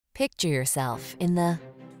Picture yourself in the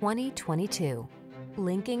 2022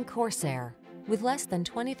 Lincoln Corsair. With less than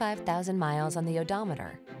 25,000 miles on the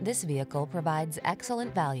odometer, this vehicle provides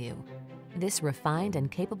excellent value. This refined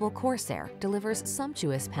and capable Corsair delivers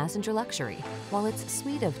sumptuous passenger luxury, while its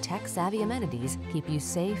suite of tech-savvy amenities keep you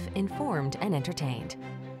safe, informed, and entertained.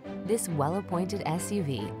 This well-appointed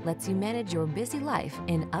SUV lets you manage your busy life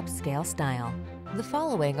in upscale style. The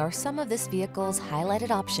following are some of this vehicle's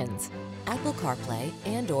highlighted options: Apple CarPlay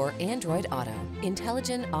and/or Android Auto,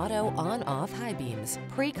 intelligent auto on-off high beams,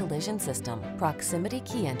 pre-collision system, proximity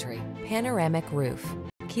key entry, panoramic roof,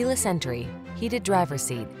 keyless entry, heated driver's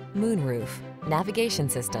seat, moonroof, navigation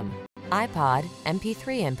system, iPod,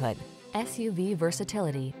 MP3 input. SUV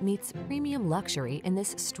versatility meets premium luxury in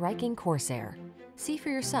this striking Corsair. See for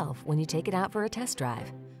yourself when you take it out for a test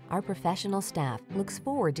drive. Our professional staff looks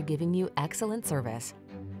forward to giving you excellent service.